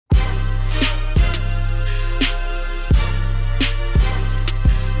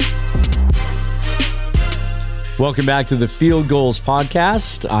Welcome back to the Field Goals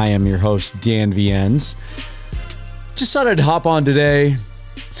Podcast. I am your host, Dan Viennes. Just thought I'd hop on today.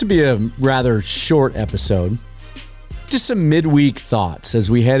 This would be a rather short episode. Just some midweek thoughts as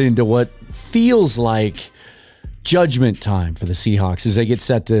we head into what feels like judgment time for the Seahawks as they get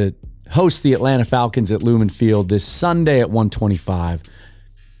set to host the Atlanta Falcons at Lumen Field this Sunday at 1:25.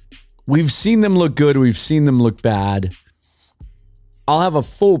 We've seen them look good. We've seen them look bad. I'll have a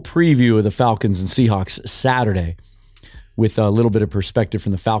full preview of the Falcons and Seahawks Saturday with a little bit of perspective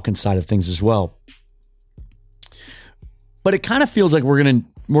from the Falcons side of things as well. But it kind of feels like we're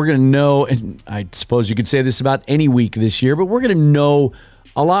gonna know, and I suppose you could say this about any week this year, but we're gonna know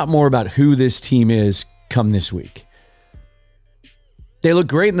a lot more about who this team is come this week. They looked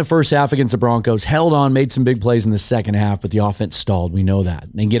great in the first half against the Broncos, held on, made some big plays in the second half, but the offense stalled. We know that.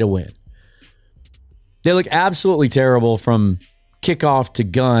 They get a win. They look absolutely terrible from kickoff to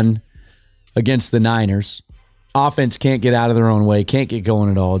gun against the Niners. Offense can't get out of their own way, can't get going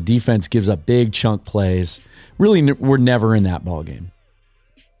at all. Defense gives up big chunk plays. Really, we're never in that ballgame.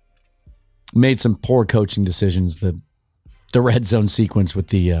 Made some poor coaching decisions. The red zone sequence with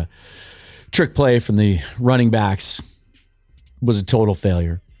the trick play from the running backs was a total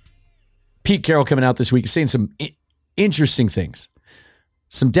failure. Pete Carroll coming out this week saying some interesting things.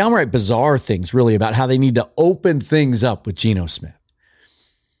 Some downright bizarre things, really, about how they need to open things up with Geno Smith.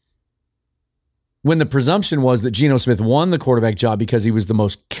 When the presumption was that Geno Smith won the quarterback job because he was the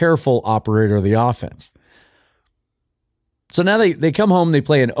most careful operator of the offense. So now they come home, they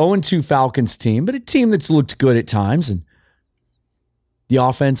play an 0-2 Falcons team, but a team that's looked good at times. And the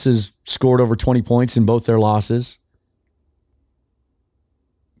offense has scored over 20 points in both their losses.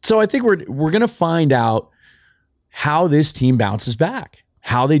 So I think we're going to find out how this team bounces back,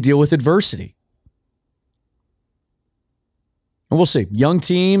 how they deal with adversity. And we'll see. Young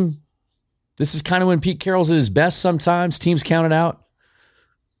team. This is kind of when Pete Carroll's at his best sometimes. Teams count it out.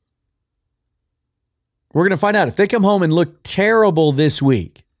 We're going to find out. If they come home and look terrible this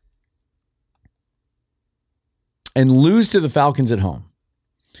week and lose to the Falcons at home,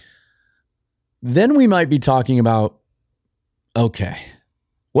 then we might be talking about, okay,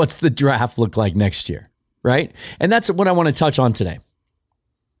 what's the draft look like next year, right? And that's what I want to touch on today.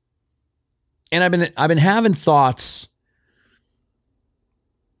 And I've been having thoughts.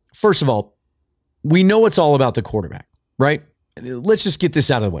 First of all, we know it's all about the quarterback, right? Let's just get this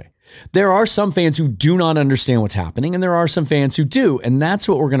out of the way. There are some fans who do not understand what's happening, and there are some fans who do, and that's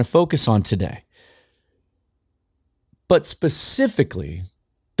what we're going to focus on today. But specifically,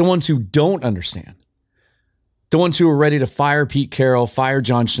 the ones who don't understand, the ones who are ready to fire Pete Carroll, fire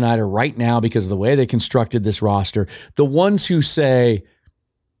John Schneider right now because of the way they constructed this roster, the ones who say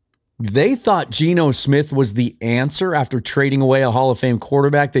they thought Geno Smith was the answer after trading away a Hall of Fame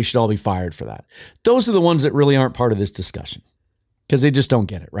quarterback, they should all be fired for that. Those are the ones that really aren't part of this discussion because they just don't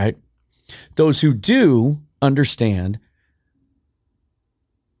get it, right? Those who do understand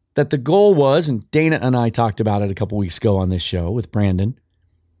that the goal was, and Dana and I talked about it a couple weeks ago on this show with Brandon,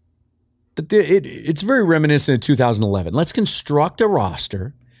 that it's very reminiscent of 2011. Let's construct a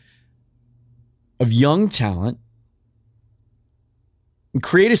roster of young talent and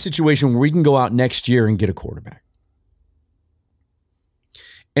create a situation where we can go out next year and get a quarterback.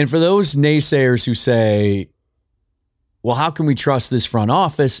 And for those naysayers who say, well, how can we trust this front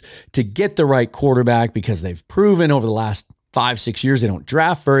office to get the right quarterback because they've proven over the last 5-6 years they don't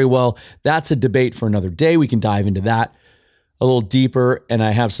draft very well? That's a debate for another day. We can dive into that a little deeper, and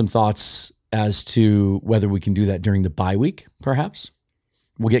I have some thoughts as to whether we can do that during the bye week, perhaps.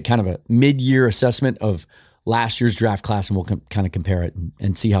 We'll get kind of a mid-year assessment of last year's draft class, and we'll kind of compare it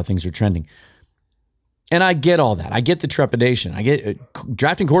and see how things are trending. And I get all that. I get the trepidation. I get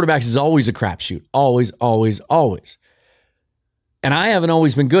drafting quarterbacks is always a crapshoot. Always, always, always. And I haven't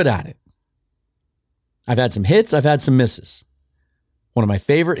always been good at it. I've had some hits. I've had some misses. One of my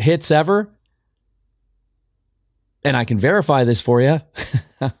favorite hits ever, and I can verify this for you.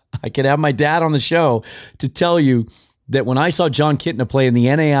 I could have my dad on the show to tell you that when I saw John Kitna play in the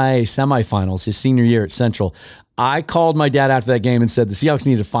NAIA semifinals his senior year at Central, I called my dad after that game and said, the Seahawks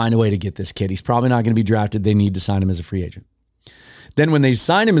need to find a way to get this kid. He's probably not going to be drafted. They need to sign him as a free agent. Then when they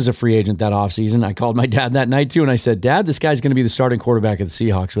signed him as a free agent that offseason, I called my dad that night too, and I said, Dad, this guy's going to be the starting quarterback of the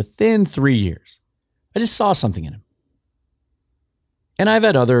Seahawks within 3 years. I just saw something in him. And I've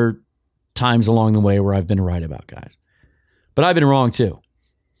had other times along the way where I've been right about guys. But I've been wrong too.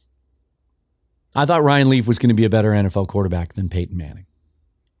 I thought Ryan Leaf was going to be a better NFL quarterback than Peyton Manning.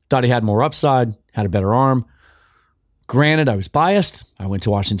 Thought he had more upside, had a better arm. Granted, I was biased. I went to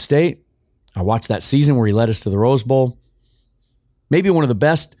Washington State. I watched that season where he led us to the Rose Bowl. Maybe one of the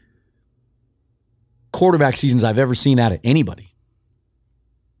best quarterback seasons I've ever seen out of anybody.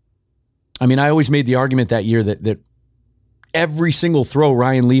 I mean, I always made the argument that year that every single throw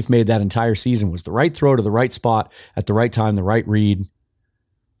Ryan Leaf made that entire season was the right throw to the right spot at the right time, the right read.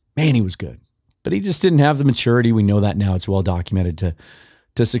 Man, he was good. But he just didn't have the maturity. We know that now. It's well documented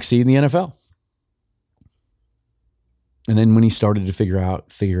to succeed in the NFL. And then when he started to figure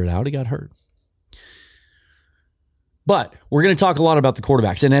it out, he got hurt. But we're going to talk a lot about the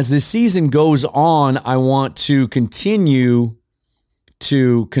quarterbacks. And as this season goes on, I want to continue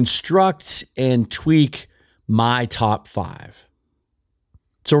to construct and tweak my top 5.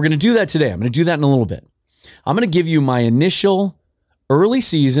 So we're going to do that today. I'm going to do that in a little bit. I'm going to give you my initial early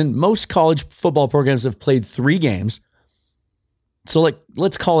season. Most college football programs have played 3 games. So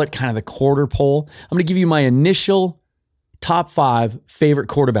let's call it kind of the quarter poll. I'm going to give you my initial top 5 favorite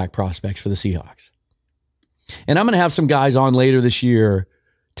quarterback prospects for the Seahawks. And I'm going to have some guys on later this year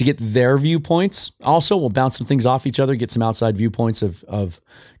to get their viewpoints. Also, we'll bounce some things off each other, get some outside viewpoints of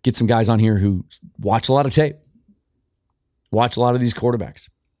get some guys on here who watch a lot of tape, watch a lot of these quarterbacks.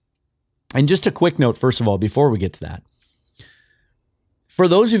 And just a quick note, first of all, before we get to that, for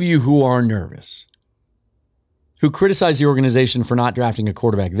those of you who are nervous, who criticize the organization for not drafting a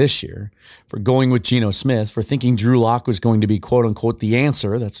quarterback this year, for going with Geno Smith, for thinking Drew Lock was going to be, quote unquote, the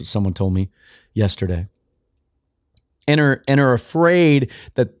answer. That's what someone told me yesterday. And are afraid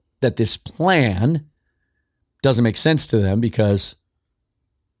that this plan doesn't make sense to them because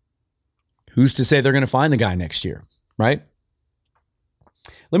who's to say they're going to find the guy next year, right?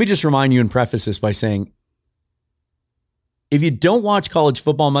 Let me just remind you and preface this by saying, if you don't watch college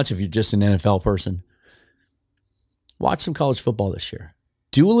football much, if you're just an NFL person, watch some college football this year.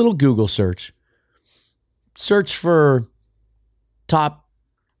 Do a little Google search. Search for top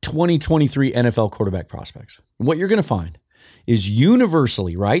 2023 NFL quarterback prospects. And what you're going to find is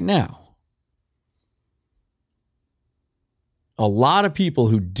universally right now, a lot of people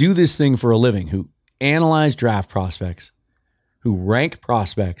who do this thing for a living, who analyze draft prospects, who rank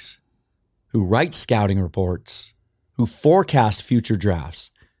prospects, who write scouting reports, who forecast future drafts,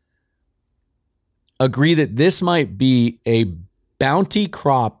 agree that this might be a bounty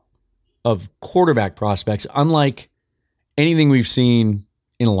crop of quarterback prospects unlike anything we've seen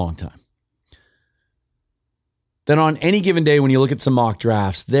in a long time. Then on any given day, when you look at some mock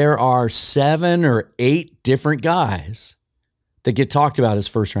drafts, there are 7 or 8 different guys that get talked about as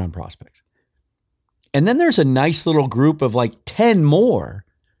first-round prospects. And then there's a nice little group of like 10 more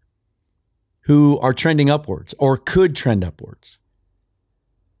who are trending upwards or could trend upwards.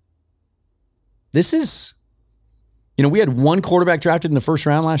 This is, we had one quarterback drafted in the first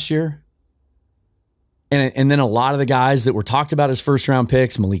round last year. And then a lot of the guys that were talked about as first-round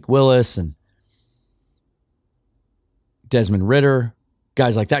picks, Malik Willis and Desmond Ridder,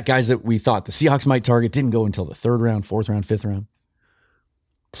 guys like that, guys that we thought the Seahawks might target, didn't go until the 3rd round, 4th round, 5th round.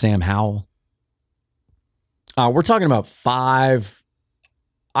 Sam Howell. We're talking about 5.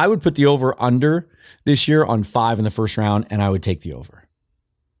 I would put the over-under this year on 5 in the first round, and I would take the over.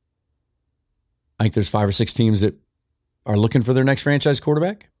 I think there's 5 or 6 teams that are looking for their next franchise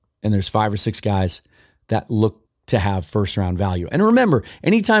quarterback, and there's 5 or 6 guys that look to have first-round value. And remember,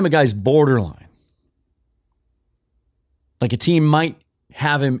 anytime a guy's borderline, like a team might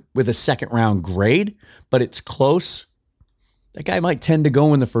have him with a second-round grade, but it's close, that guy might tend to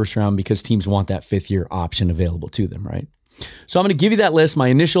go in the first round because teams want that 5th-year option available to them, right? So I'm going to give you that list, my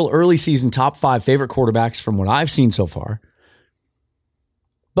initial early season top 5 favorite quarterbacks from what I've seen so far.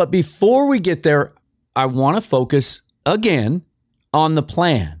 But before we get there, I want to focus again on the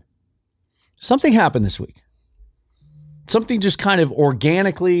plan. Something happened this week. Something just kind of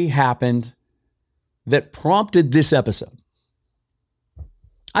organically happened that prompted this episode.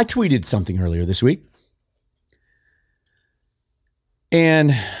 I tweeted something earlier this week.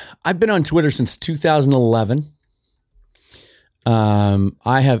 And I've been on Twitter since 2011.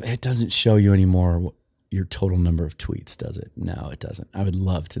 It doesn't show you anymore your total number of tweets, does it? No, it doesn't. I would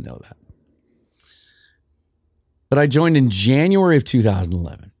love to know that. But I joined in January of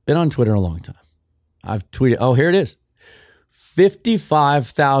 2011. Been on Twitter a long time. I've tweeted, here it is.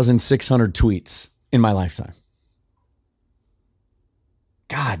 55,600 tweets in my lifetime.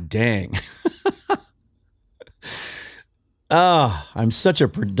 God dang. I'm such a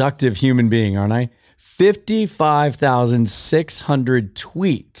productive human being, aren't I? 55,600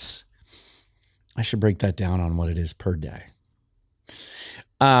 tweets. I should break that down on what it is per day.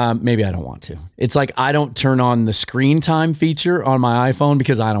 Maybe I don't want to. It's like I don't turn on the screen time feature on my iPhone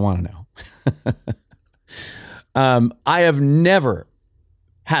because I don't want to know. I have never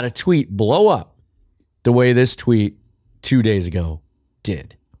had a tweet blow up the way this tweet 2 days ago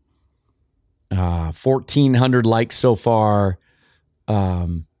did. 1,400 likes so far,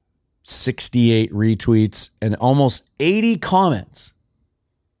 68 retweets, and almost 80 comments.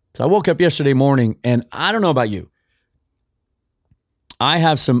 So I woke up yesterday morning, and I don't know about you. I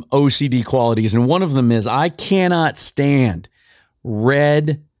have some OCD qualities, and one of them is I cannot stand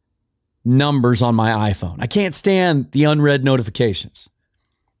red numbers on my iPhone. I can't stand the unread notifications.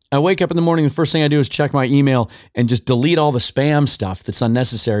 I wake up in the morning, the first thing I do is check my email and just delete all the spam stuff that's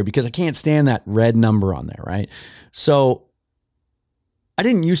unnecessary because I can't stand that red number on there, right? So I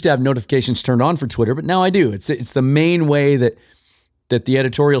didn't used to have notifications turned on for Twitter, but now I do. It's the main way that the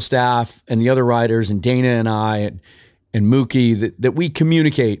editorial staff and the other writers and Dana and I and Mookie, that we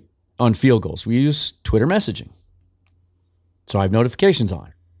communicate on field goals. We use Twitter messaging. So I have notifications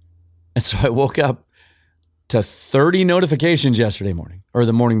on. And so I woke up to 30 notifications yesterday morning or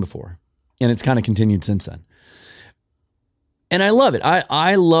the morning before. And it's kind of continued since then. And I love it.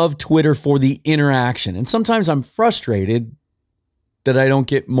 I love Twitter for the interaction. And sometimes I'm frustrated that I don't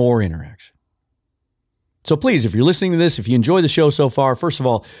get more interaction. So please, if you're listening to this, if you enjoy the show so far, first of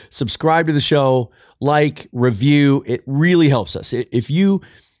all, subscribe to the show, like, review. It really helps us. If you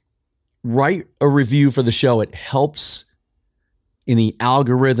write a review for the show, it helps in the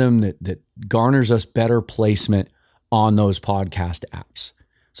algorithm that garners us better placement on those podcast apps.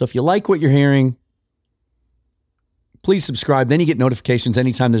 So if you like what you're hearing, please subscribe. Then you get notifications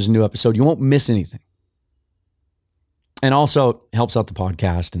anytime there's a new episode. You won't miss anything. And also helps out the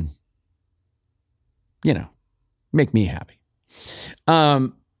podcast and, make me happy.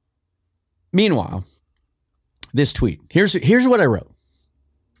 Meanwhile, this tweet. Here's what I wrote.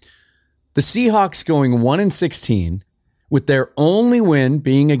 The Seahawks going 1-16 with their only win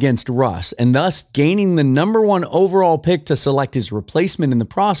being against Russ and thus gaining the number 1 overall pick to select his replacement in the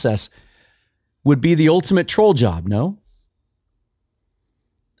process would be the ultimate troll job, no?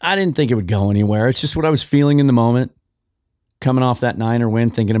 I didn't think it would go anywhere. It's just what I was feeling in the moment. Coming off that Niner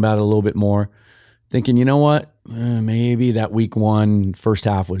win, thinking about it a little bit more. Thinking, you know what? Maybe that week 1 first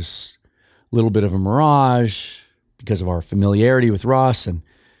half was a little bit of a mirage because of our familiarity with Russ and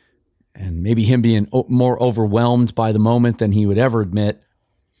maybe him being more overwhelmed by the moment than he would ever admit.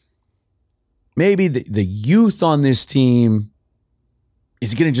 Maybe the youth on this team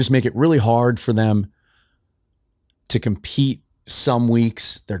is going to just make it really hard for them to compete some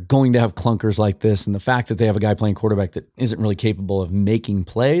weeks. They're going to have clunkers like this. And the fact that they have a guy playing quarterback that isn't really capable of making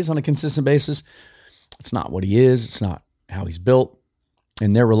plays on a consistent basis, it's not what he is. It's not how he's built.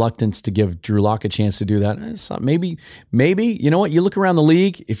 And their reluctance to give Drew Lock a chance to do that. It's not, maybe, you know what? You look around the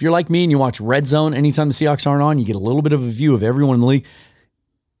league. If you're like me and you watch Red Zone anytime the Seahawks aren't on, you get a little bit of a view of everyone in the league.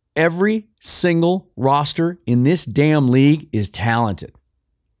 Every single roster in this damn league is talented.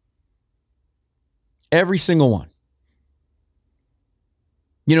 Every single one.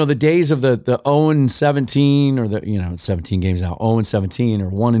 The days of the 0-17 or it's 17 games now, 0-17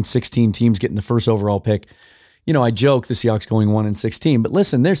 or 1-16 teams getting the first overall pick. I joke the Seahawks going 1-16, but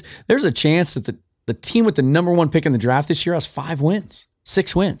listen, there's a chance that the team with the number 1 pick in the draft this year has 5 wins,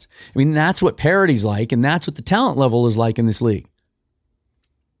 6 wins. I mean, that's what parity's like, and that's what the talent level is like in this league.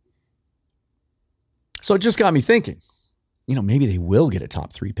 So it just got me thinking, maybe they will get a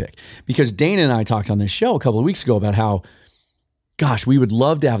top 3 pick because Dana and I talked on this show a couple of weeks ago about how, gosh, we would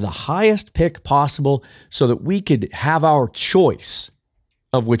love to have the highest pick possible so that we could have our choice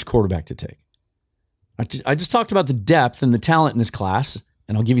of which quarterback to take. I just talked about the depth and the talent in this class,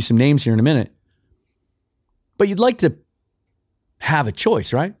 and I'll give you some names here in a minute. But you'd like to have a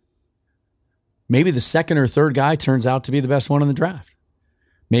choice, right? Maybe the second or third guy turns out to be the best one in the draft.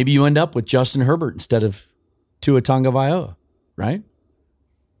 Maybe you end up with Justin Herbert instead of Tua Tagovailoa, right?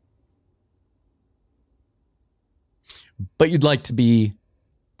 But you'd like to be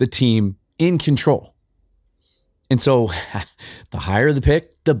the team in control. And so the higher the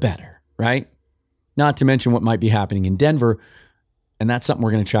pick, the better, right? Not to mention what might be happening in Denver. And that's something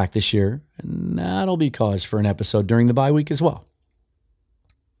we're going to track this year. And that'll be cause for an episode during the bye week as well.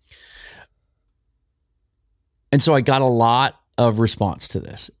 And so I got a lot of response to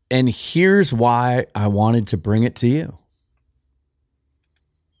this. And here's why I wanted to bring it to you.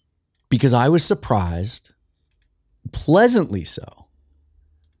 Because I was surprised, pleasantly so,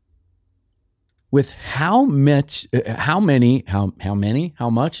 with how much I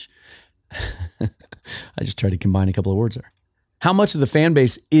just tried to combine a couple of words there. How much of the fan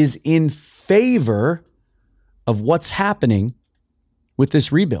base is in favor of what's happening with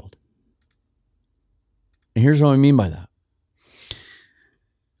this rebuild? And here's what I mean by that.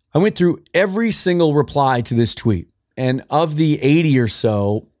 I went through every single reply to this tweet, and of the 80 or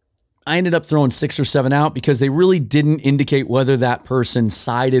so, I ended up throwing 6 or 7 out because they really didn't indicate whether that person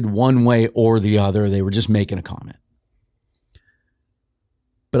sided one way or the other. They were just making a comment.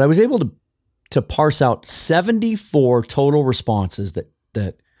 But I was able to parse out 74 total responses that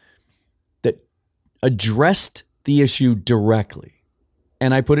addressed the issue directly.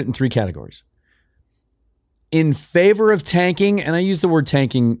 And I put it in 3 categories. In favor of tanking, and I use the word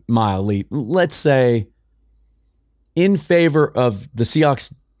tanking mildly, let's say in favor of the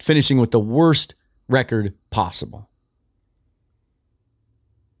Seahawks finishing with the worst record possible.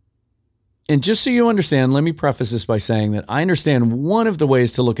 And just so you understand, let me preface this by saying that I understand one of the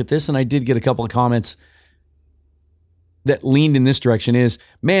ways to look at this, and I did get a couple of comments that leaned in this direction is,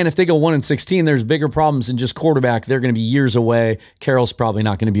 man, if they go 1-16, there's bigger problems than just quarterback. They're going to be years away. Carroll's probably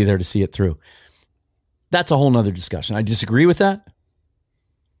not going to be there to see it through. That's a whole nother discussion. I disagree with that,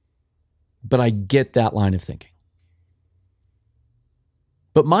 but I get that line of thinking.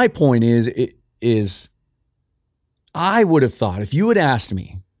 But my point is I would have thought, if you had asked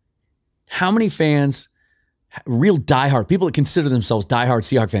me how many fans, real diehard, people that consider themselves diehard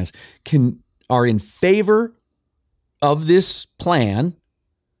Seahawks fans, are in favor of this plan.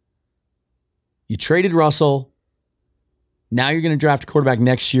 You traded Russell. Now you're going to draft a quarterback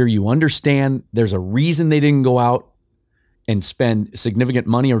next year. You understand there's a reason they didn't go out and spend significant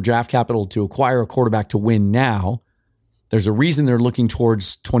money or draft capital to acquire a quarterback to win now. There's a reason they're looking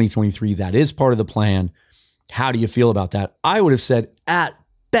towards 2023. That is part of the plan. How do you feel about that? I would have said at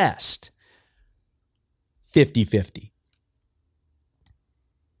best 50-50.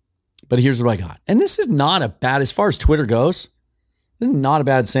 But here's what I got. And this is not a bad, as far as Twitter goes, this is not a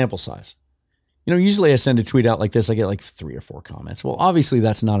bad sample size. You know, usually I send a tweet out like this, I get like 3 or 4 comments. Well, obviously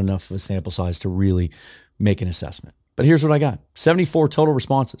that's not enough of a sample size to really make an assessment. But here's what I got. 74 total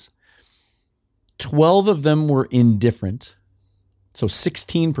responses. 12 of them were indifferent, so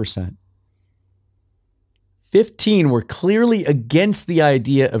 16%. 15 were clearly against the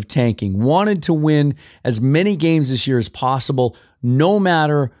idea of tanking, wanted to win as many games this year as possible, no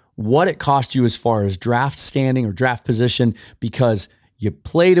matter what it cost you as far as draft standing or draft position, because you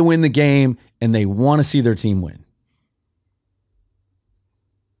play to win the game and they want to see their team win.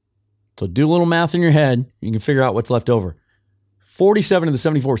 So do a little math in your head. You can figure out what's left over. 47 of the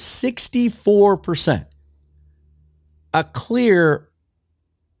 74, 64%. A clear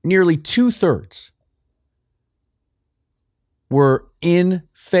nearly 2/3 were in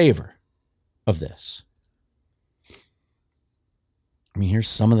favor of this. I mean, here's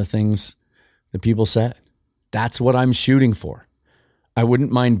some of the things that people said. That's what I'm shooting for. I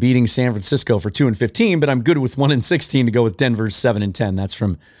wouldn't mind beating San Francisco for 2-15, but I'm good with 1-16 to go with Denver's 7-10. That's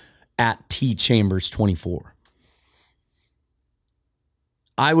from @TChambers24.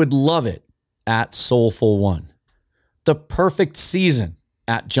 I would love it @Soulful1. The perfect season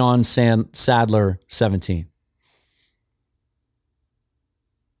 @John Sadler 17.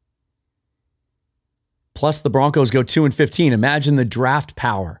 Plus the Broncos go 2-15. Imagine the draft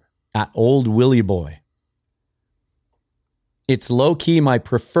power @Old Willie Boy. It's low-key my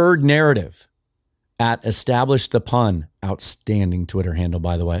preferred narrative @Establish the Pun. Outstanding Twitter handle,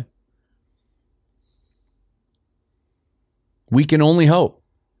 by the way. We can only hope.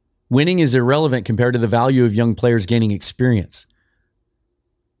 Winning is irrelevant compared to the value of young players gaining experience.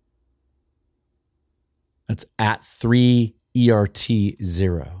 That's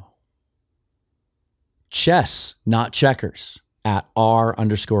 @3ERT0. Chess, not checkers,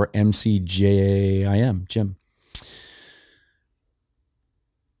 @R_MCJIM, Jim.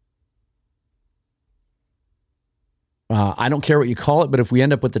 I don't care what you call it, but if we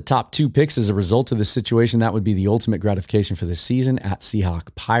end up with the top 2 picks as a result of this situation, that would be the ultimate gratification for this season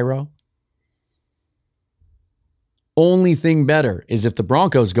 @Seahawk Pyro. Only thing better is if the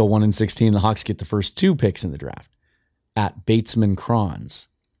Broncos go 1-16, the Hawks get the first 2 picks in the draft @Batesman Crons.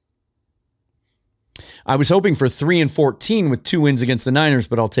 I was hoping for 3-14 with 2 wins against the Niners,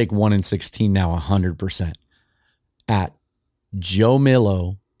 but I'll take 1-16 now 100%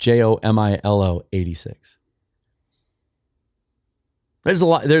 @Jomilo, JOMILO 86. There's a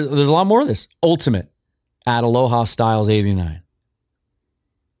lot more of this. Ultimate @Aloha Styles 89.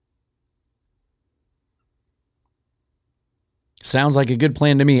 Sounds like a good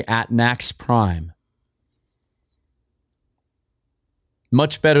plan to me @Nax Prime.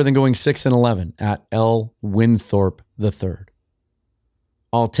 Much better than going 6-11 @L Winthorpe III.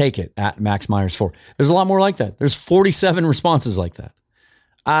 I'll take it @Max Myers 4. There's a lot more like that. There's 47 responses like that.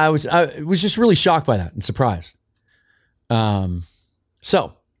 I was just really shocked by that and surprised.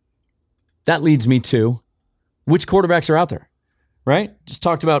 So that leads me to which quarterbacks are out there, right? Just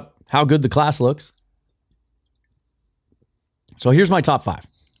talked about how good the class looks. So here's my top 5.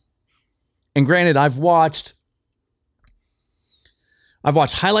 And granted, I've watched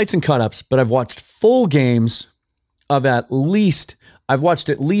highlights and cut-ups, but I've watched full games of I've watched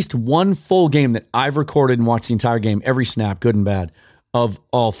at least one full game that I've recorded and watched the entire game, every snap, good and bad, of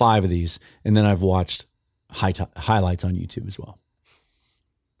all 5 of these. And then I've watched highlights on YouTube as well.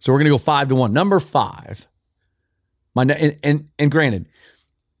 So we're going to go 5-1. Number 5. And granted,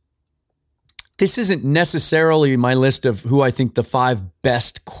 this isn't necessarily my list of who I think the 5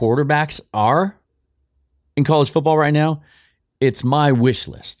 best quarterbacks are in college football right now. It's my wish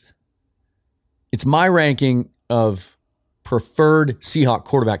list. It's my ranking of preferred Seahawk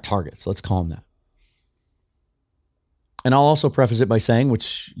quarterback targets. Let's call them that. And I'll also preface it by saying,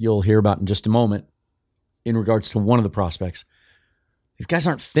 which you'll hear about in just a moment, in regards to one of the prospects, these guys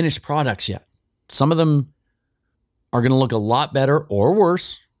aren't finished products yet. Some of them are going to look a lot better or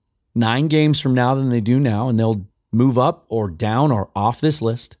worse 9 games from now than they do now, and they'll move up or down or off this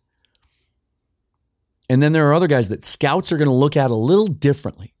list. And then there are other guys that scouts are going to look at a little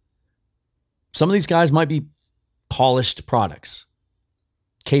differently. Some of these guys might be polished products,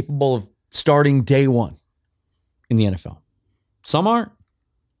 capable of starting day one in the NFL. Some aren't.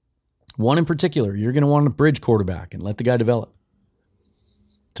 One in particular, you're going to want a bridge quarterback and let the guy develop.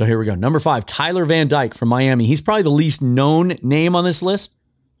 So here we go. Number 5, Tyler Van Dyke from Miami. He's probably the least known name on this list.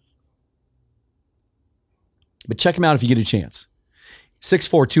 But check him out if you get a chance.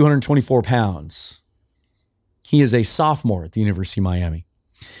 6'4", 224 pounds. He is a sophomore at the University of Miami.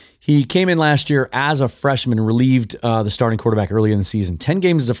 He came in last year as a freshman, relieved the starting quarterback early in the season. 10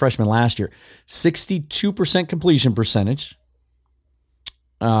 games as a freshman last year. 62% completion percentage.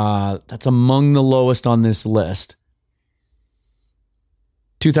 That's among the lowest on this list.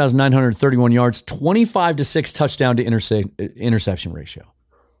 2,931 yards, 25-6 touchdown to interception ratio.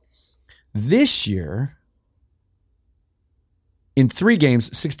 This year, in 3 games,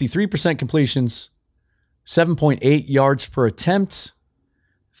 63% completions, 7.8 yards per attempt,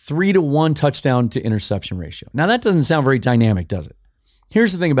 3-1 touchdown to interception ratio. Now, that doesn't sound very dynamic, does it?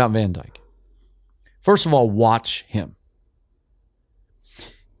 Here's the thing about Van Dyke. First of all, watch him.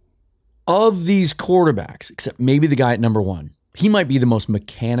 Of these quarterbacks, except maybe the guy at number 1, he might be the most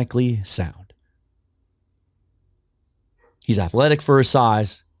mechanically sound. He's athletic for his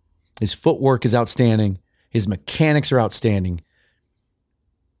size. His footwork is outstanding. His mechanics are outstanding.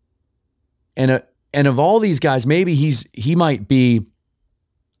 And of all these guys, maybe he might be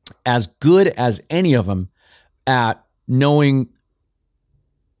as good as any of them at knowing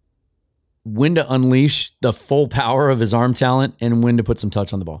when to unleash the full power of his arm talent and when to put some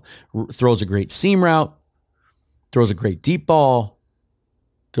touch on the ball. Throws a great seam route, throws a great deep ball,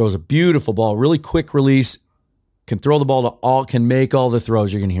 throws a beautiful ball, really quick release, can throw the ball can make all the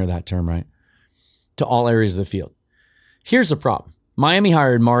throws. You're going to hear that term, right? To all areas of the field. Here's the problem. Miami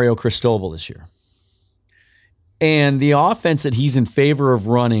hired Mario Cristobal this year. And the offense that he's in favor of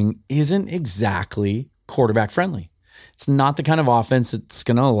running isn't exactly quarterback friendly. It's not the kind of offense that's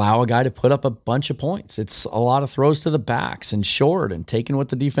going to allow a guy to put up a bunch of points. It's a lot of throws to the backs and short and taking what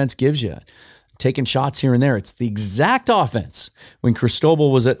the defense gives you, taking shots here and there. It's the exact offense when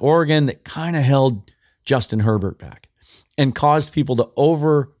Cristobal was at Oregon that kind of held Justin Herbert back and caused people to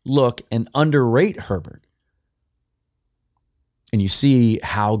overlook and underrate Herbert. And you see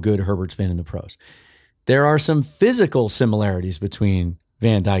how good Herbert's been in the pros. There are some physical similarities between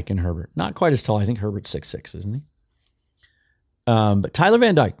Van Dyke and Herbert. Not quite as tall. I think Herbert's 6'6", isn't he? But Tyler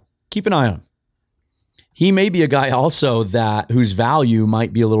Van Dyke, keep an eye on him. He may be a guy also whose value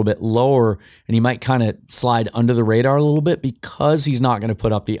might be a little bit lower, and he might kind of slide under the radar a little bit because he's not going to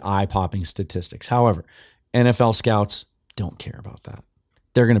put up the eye-popping statistics. However, NFL scouts don't care about that.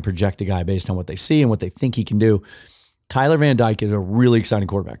 They're going to project a guy based on what they see and what they think he can do. Tyler Van Dyke is a really exciting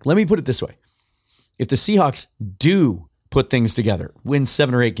quarterback. Let me put it this way. If the Seahawks do put things together, win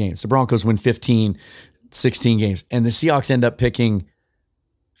 7 or 8 games, the Broncos win 15, 16 games, and the Seahawks end up picking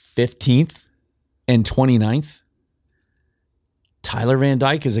 15th and 29th, Tyler Van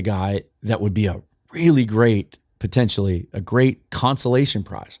Dyke is a guy that would be a really great, potentially a great consolation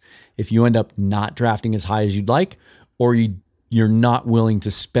prize if you end up not drafting as high as you'd like, or you're not willing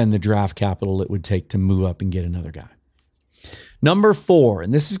to spend the draft capital it would take to move up and get another guy. Number 4,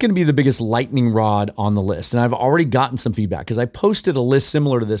 and this is going to be the biggest lightning rod on the list, and I've already gotten some feedback because I posted a list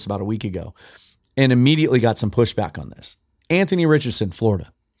similar to this about a week ago and immediately got some pushback on this. Anthony Richardson,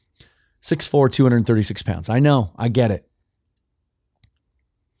 Florida, 6'4", 236 pounds. I know, I get it.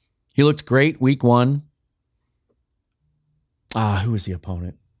 He looked great week 1. Who was the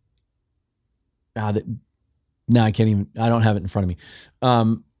opponent? I can't even, I don't have it in front of me.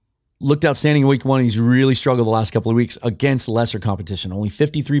 looked outstanding in week one. He's really struggled the last couple of weeks against lesser competition. Only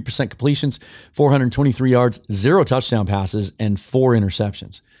 53% completions, 423 yards, 0 touchdown passes, and 4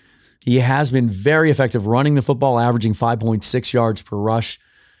 interceptions. He has been very effective running the football, averaging 5.6 yards per rush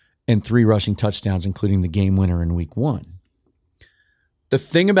and 3 rushing touchdowns, including the game winner in week one. The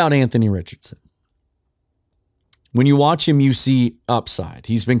thing about Anthony Richardson, when you watch him, you see upside.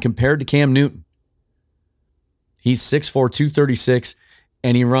 He's been compared to Cam Newton. He's 6'4", 236,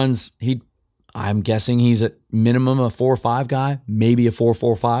 and he runs, I'm guessing he's at minimum a 4.5 guy, maybe a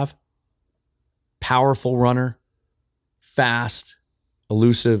 4.45. Powerful runner, fast,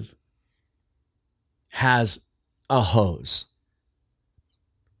 elusive, has a hose.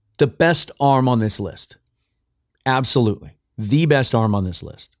 The best arm on this list. Absolutely. The best arm on this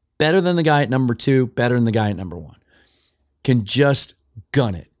list. Better than the guy at number 2, better than the guy at number 1. Can just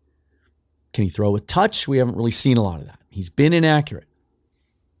gun it. Can he throw with touch? We haven't really seen a lot of that. He's been inaccurate.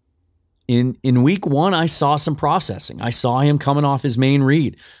 In week one, I saw some processing. I saw him coming off his main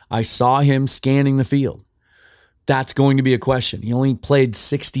read. I saw him scanning the field. That's going to be a question. He only played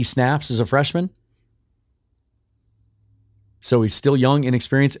 60 snaps as a freshman. So he's still young,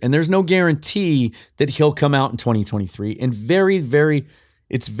 inexperienced, and there's no guarantee that he'll come out in 2023. And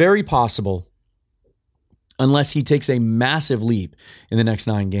it's very possible, unless he takes a massive leap in the next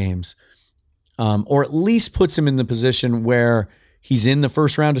 9 games, or at least puts him in the position where he's in the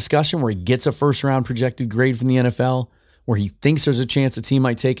first round discussion, where he gets a first round projected grade from the NFL, where he thinks there's a chance a team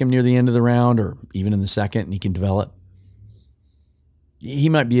might take him near the end of the round or even in the second and he can develop. He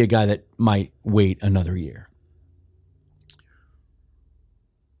might be a guy that might wait another year.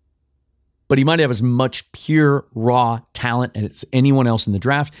 But he might have as much pure, raw talent as anyone else in the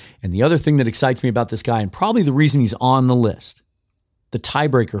draft. And the other thing that excites me about this guy, and probably the reason he's on the list, the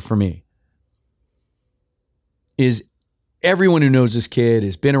tiebreaker for me, is everyone who knows this kid,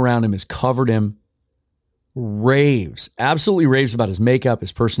 has been around him, has covered him, absolutely raves about his makeup,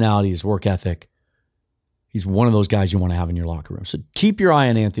 his personality, his work ethic. He's one of those guys you want to have in your locker room. So keep your eye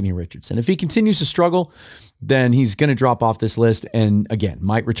on Anthony Richardson. If he continues to struggle, then he's going to drop off this list and, again,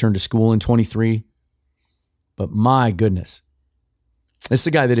 might return to school in 23. But my goodness, this is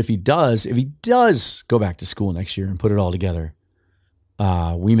a guy that if he does go back to school next year and put it all together,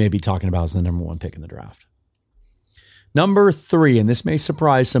 we may be talking about as the number 1 pick in the draft. Number 3, and this may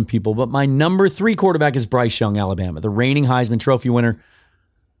surprise some people, but my number 3 quarterback is Bryce Young, Alabama, the reigning Heisman Trophy winner.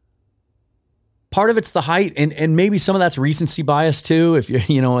 Part of it's the height, and maybe some of that's recency bias too. If you're,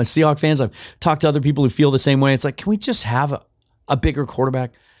 as Seahawks fans, I've talked to other people who feel the same way. It's like, can we just have a bigger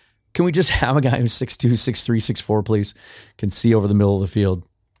quarterback? Can we just have a guy who's 6'2", 6'3", 6'4", please? Can see over the middle of the field.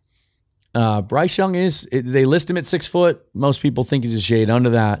 Bryce Young they list him at 6 foot. Most people think he's a shade under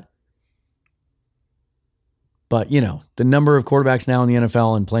that. But, the number of quarterbacks now in the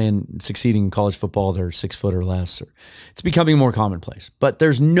NFL and succeeding in college football, they're 6 foot or less. It's becoming more commonplace. But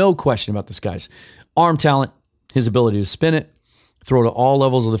there's no question about this guy's arm talent, his ability to spin it, throw to all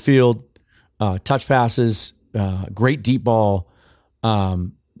levels of the field, touch passes, great deep ball,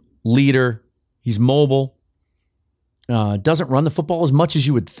 leader. He's mobile, doesn't run the football as much as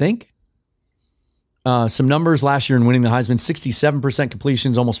you would think. Some numbers last year in winning the Heisman: 67%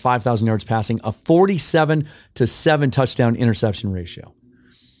 completions, almost 5,000 yards passing, a 47-7 touchdown interception ratio.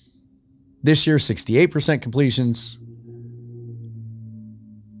 This year, 68% completions.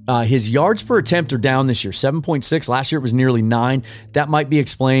 His yards per attempt are down this year, 7.6. Last year it was nearly 9. That might be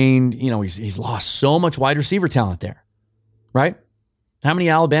explained. He's lost so much wide receiver talent there, right? How many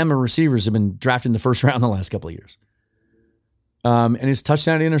Alabama receivers have been drafted in the first round the last couple of years? And his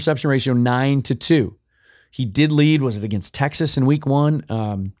touchdown to interception ratio, 9-2. He did lead, was it against Texas in week 1?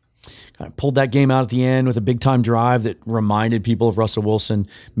 Kind of pulled that game out at the end with a big time drive that reminded people of Russell Wilson,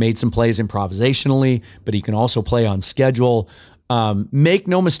 made some plays improvisationally, but he can also play on schedule. Make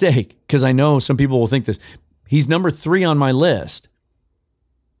no mistake, because I know some people will think this, he's number 3 on my list.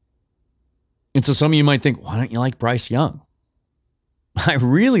 And so some of you might think, why don't you like Bryce Young? I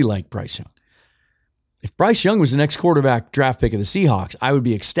really like Bryce Young. If Bryce Young was the next quarterback draft pick of the Seahawks, I would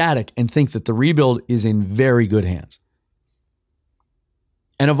be ecstatic and think that the rebuild is in very good hands.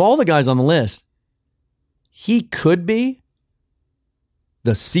 And of all the guys on the list, he could be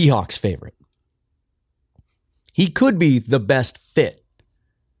the Seahawks' favorite. He could be the best fit.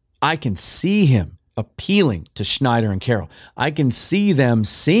 I can see him appealing to Schneider and Carroll. I can see them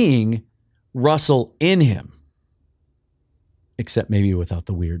seeing Russell in him, except maybe without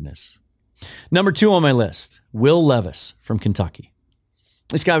the weirdness. Number 2 on my list, Will Levis from Kentucky.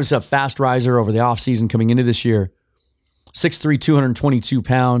 This guy was a fast riser over the offseason coming into this year. 6'3", 222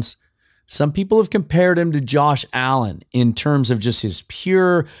 pounds. Some people have compared him to Josh Allen in terms of just his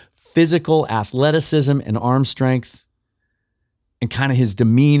pure physical athleticism and arm strength and kind of his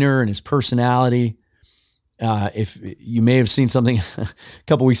demeanor and his personality. If you may have seen something a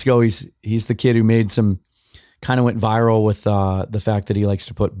couple weeks ago, he's the kid who kind of went viral with the fact that he likes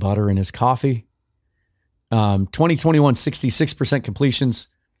to put butter in his coffee. 2021, 66% completions.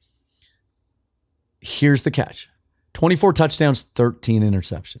 Here's the catch. 24 touchdowns, 13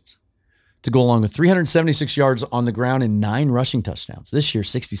 interceptions. To go along with 376 yards on the ground and 9 rushing touchdowns. This year,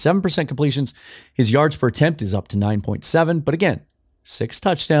 67% completions. His yards per attempt is up to 9.7. But again, 6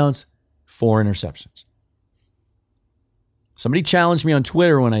 touchdowns, 4 interceptions. Somebody challenged me on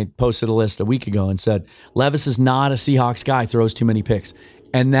Twitter when I posted a list a week ago and said, Levis is not a Seahawks guy, throws too many picks.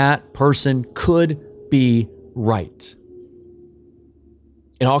 And that person could be right.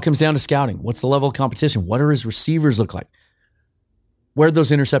 It all comes down to scouting. What's the level of competition? What do his receivers look like? Where did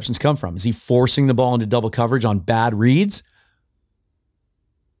those interceptions come from? Is he forcing the ball into double coverage on bad reads?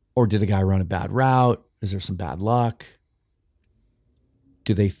 Or did a guy run a bad route? Is there some bad luck?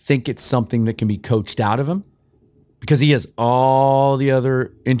 Do they think it's something that can be coached out of him? Because he has all the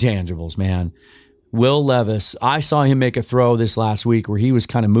other intangibles, man. Will Levis, I saw him make a throw this last week where he was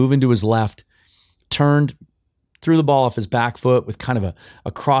kind of moving to his left, turned, threw the ball off his back foot with kind of a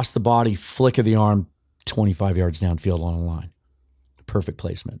across the body flick of the arm, 25 yards downfield on a line. Perfect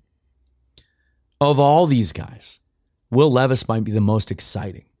placement. Of all these guys, Will Levis might be the most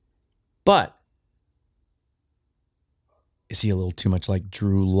exciting. But is he a little too much like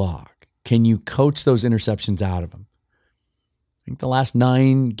Drew Lock? Can you coach those interceptions out of him? I think the last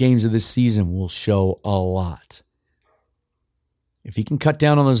 9 games of this season will show a lot. If he can cut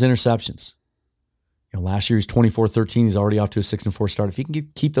down on those interceptions, last year he was 24-13. He's already off to a 6-4 start. If he can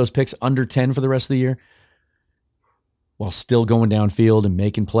keep those picks under 10 for the rest of the year while still going downfield and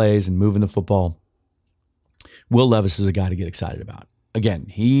making plays and moving the football, Will Levis is a guy to get excited about. Again,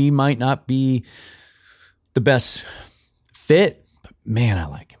 he might not be the best fit, but man, I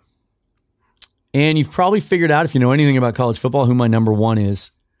like him. And you've probably figured out, if you know anything about college football, who my number 1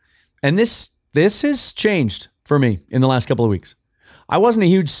 is. And this has changed for me in the last couple of weeks. I wasn't a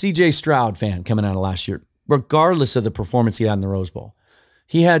huge C.J. Stroud fan coming out of last year, regardless of the performance he had in the Rose Bowl.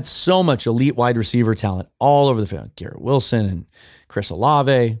 He had so much elite wide receiver talent all over the field. Garrett Wilson and Chris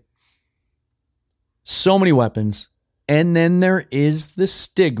Olave. So many weapons. And then there is the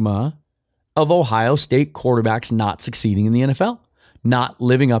stigma of Ohio State quarterbacks not succeeding in the NFL, not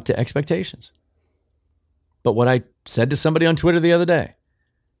living up to expectations. But what I said to somebody on Twitter the other day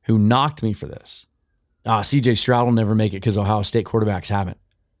who knocked me for this, CJ Stroud will never make it because Ohio State quarterbacks haven't.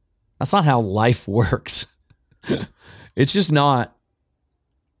 That's not how life works. It's just not.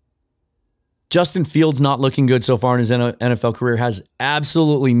 Justin Fields not looking good so far in his NFL career has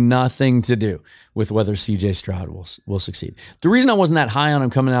absolutely nothing to do with whether CJ Stroud will succeed. The reason I wasn't that high on him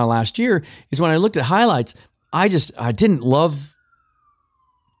coming out last year is when I looked at highlights, I didn't love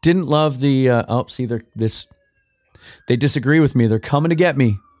the they disagree with me. They're coming to get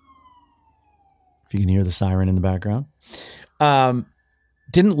me. If you can hear the siren in the background.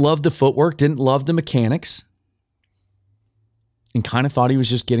 Didn't love the footwork, didn't love the mechanics, and kind of thought he was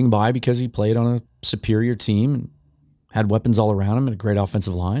just getting by because he played on a superior team and had weapons all around him and a great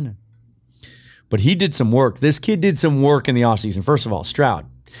offensive line. But he did some work. This kid did some work in the offseason. First of all, Stroud,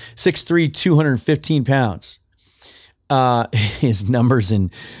 6'3", 215 pounds. His numbers in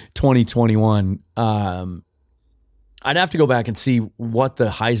 2021. I'd have to go back and see what the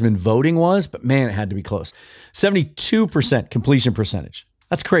Heisman voting was, but man, it had to be close. 72% completion percentage.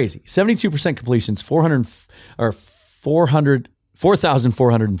 That's crazy. 72% completions,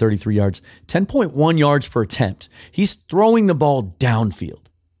 4,433 yards, 10.1 yards per attempt. He's throwing the ball downfield.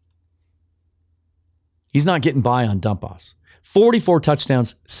 He's not getting by on dump-offs. 44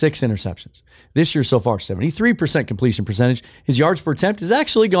 touchdowns, 6 interceptions. This year so far, 73% completion percentage. His yards per attempt has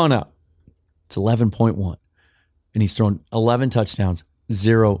actually gone up. It's 11.1. And he's thrown 11 touchdowns,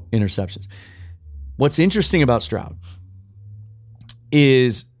 0 interceptions. What's interesting about Stroud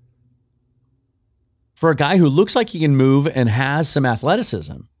is for a guy who looks like he can move and has some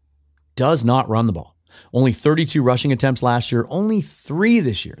athleticism, does not run the ball. Only 32 rushing attempts last year, only 3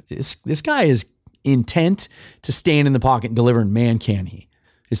 this year. This guy is intent to stand in the pocket and deliver, and man, can he.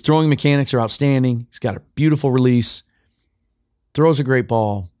 His throwing mechanics are outstanding. He's got a beautiful release, throws a great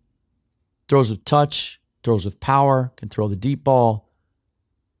ball, throws with touch, throws with power, can throw the deep ball,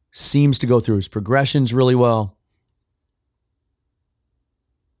 seems to go through his progressions really well.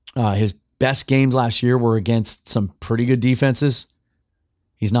 His best games last year were against some pretty good defenses.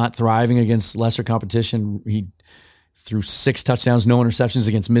 He's not thriving against lesser competition. He threw 6 touchdowns, no interceptions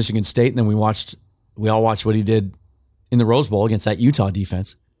against Michigan State, and then we all watched what he did in the Rose Bowl against that Utah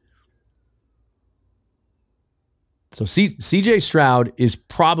defense. So CJ Stroud is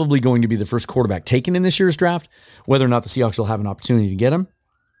probably going to be the first quarterback taken in this year's draft. Whether or not the Seahawks will have an opportunity to get him,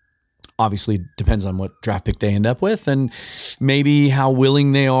 obviously depends on what draft pick they end up with and maybe how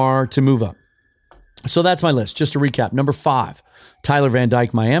willing they are to move up. So that's my list. Just to recap. Number 5, Tyler Van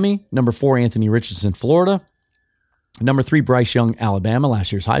Dyke, Miami. Number 4, Anthony Richardson, Florida. Number 3, Bryce Young, Alabama,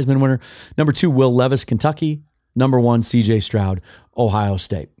 last year's Heisman winner. Number 2, Will Levis, Kentucky. Number 1, CJ Stroud, Ohio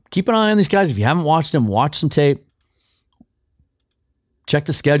State. Keep an eye on these guys. If you haven't watched them, watch some tape. Check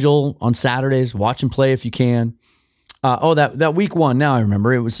the schedule on Saturdays. Watch them play if you can. That week 1, now I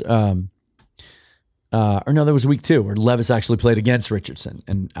remember. It was, there was week 2 where Levis actually played against Richardson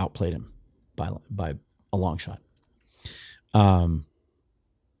and outplayed him by a long shot.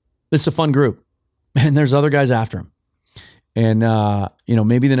 This is a fun group, and there's other guys after him. And,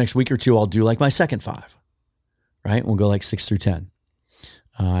 maybe the next week or 2, I'll do like my second 5, right? We'll go like 6 through 10.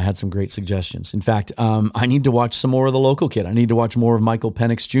 I had some great suggestions. In fact, I need to watch some more of the local kid. I need to watch more of Michael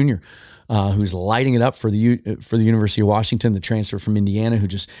Penix Jr., who's lighting it up for the University of Washington, the transfer from Indiana, who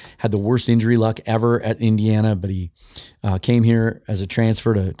just had the worst injury luck ever at Indiana, but he came here as a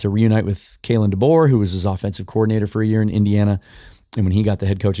transfer to reunite with Kalen DeBoer, who was his offensive coordinator for a year in Indiana. And when he got the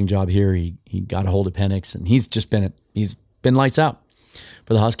head coaching job here, he got a hold of Penix, and he's been lights out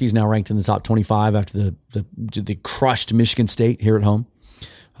for the Huskies. Now ranked in the top 25 after the crushed Michigan State here at home.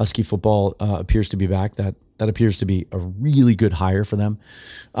 Husky football appears to be back. That appears to be a really good hire for them.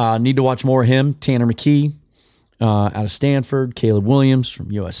 Need to watch more of him. Tanner McKee out of Stanford. Caleb Williams from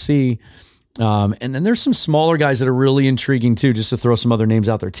USC. And then there's some smaller guys that are really intriguing too, just to throw some other names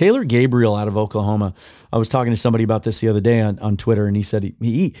out there. Taylor Gabriel out of Oklahoma. I was talking to somebody about this the other day on Twitter, and he said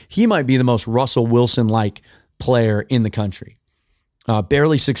he might be the most Russell Wilson-like player in the country.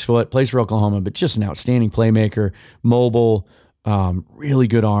 Barely 6 foot, plays for Oklahoma, but just an outstanding playmaker, mobile, really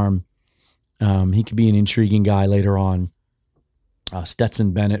good arm. He could be an intriguing guy later on.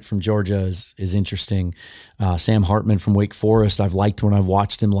 Stetson Bennett from Georgia is interesting. Sam Hartman from Wake Forest, I've liked when I've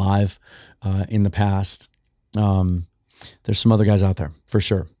watched him live in the past. There's some other guys out there for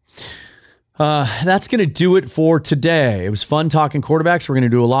sure. That's going to do it for today. It was fun talking quarterbacks. We're going to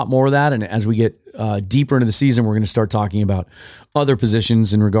do a lot more of that. And as we get deeper into the season, we're going to start talking about other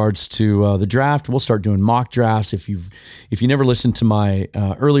positions in regards to the draft. We'll start doing mock drafts. If you never listened to my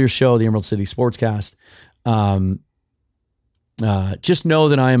earlier show, the Emerald City Sportscast, just know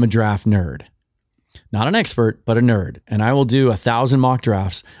that I am a draft nerd. Not an expert, but a nerd. And I will do 1,000 mock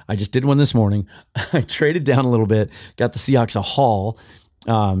drafts. I just did one this morning. I traded down a little bit, got the Seahawks a haul.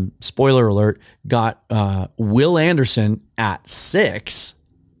 Spoiler alert, got Will Anderson at 6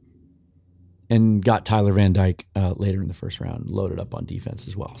 and got Tyler Van Dyke later in the first round, loaded up on defense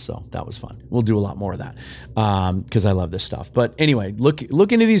as well. So that was fun. We'll do a lot more of that because I love this stuff. But anyway, look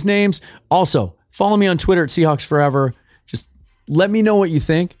into these names. Also, follow me on Twitter at Seahawks Forever. Just let me know what you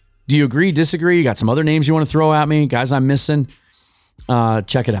think. Do you agree, disagree? You got some other names you want to throw at me? Guys I'm missing?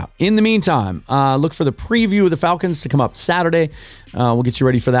 Check it out. In the meantime, look for the preview of the Falcons to come up Saturday. We'll get you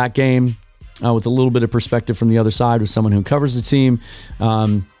ready for that game with a little bit of perspective from the other side with someone who covers the team.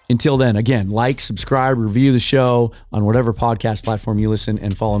 Until then, again, like, subscribe, review the show on whatever podcast platform you listen,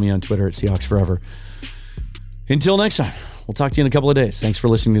 and follow me on Twitter at Seahawks Forever. Until next time, we'll talk to you in a couple of days. Thanks for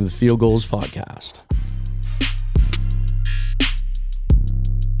listening to the Field Goals Podcast.